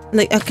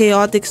 Like a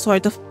chaotic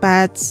sort of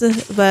paths.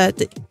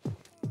 But,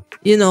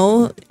 you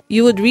know,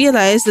 you would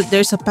realize that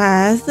there's a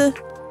path.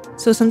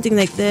 So something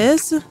like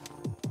this.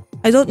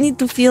 I don't need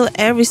to fill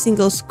every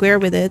single square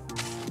with it.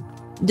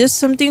 Just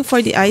something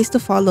for the eyes to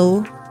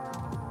follow.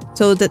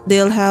 So that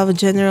they'll have a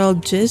general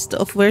gist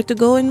of where to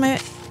go in my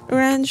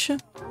ranch.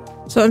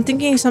 So I'm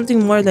thinking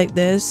something more like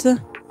this.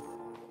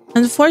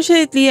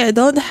 Unfortunately, I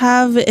don't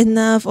have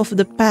enough of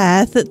the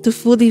path to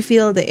fully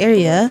fill the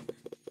area.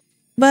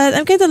 But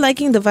I'm kind of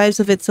liking the vibes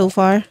of it so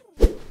far.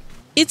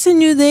 It's a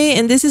new day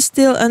and this is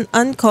still an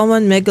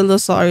uncommon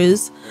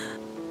Megalosaurus.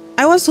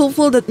 I was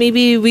hopeful that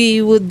maybe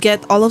we would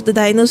get all of the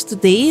dinos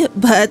today,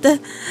 but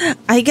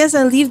I guess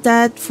I'll leave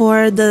that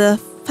for the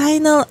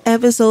final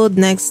episode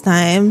next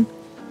time.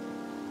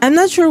 I'm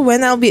not sure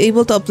when I'll be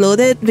able to upload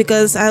it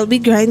because I'll be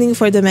grinding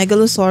for the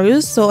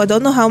Megalosaurus, so I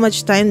don't know how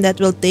much time that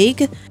will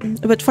take.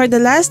 But for the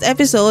last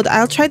episode,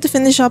 I'll try to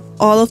finish up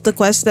all of the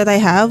quests that I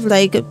have,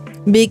 like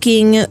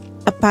baking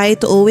a pie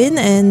to Owen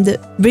and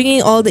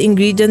bringing all the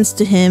ingredients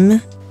to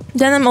him.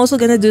 Then I'm also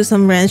gonna do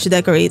some ranch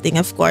decorating,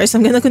 of course.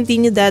 I'm gonna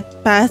continue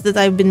that path that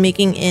I've been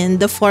making in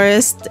the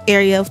forest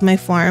area of my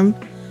farm.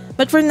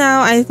 But for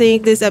now, I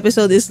think this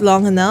episode is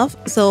long enough,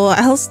 so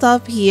I'll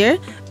stop here.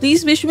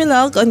 Please wish me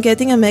luck on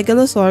getting a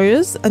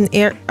Megalosaurus,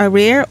 a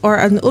rare or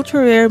an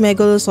ultra rare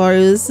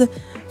Megalosaurus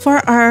for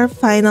our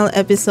final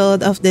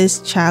episode of this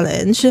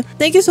challenge.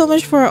 Thank you so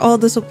much for all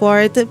the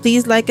support.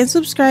 Please like and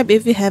subscribe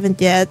if you haven't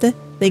yet.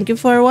 Thank you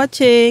for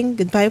watching.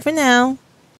 Goodbye for now.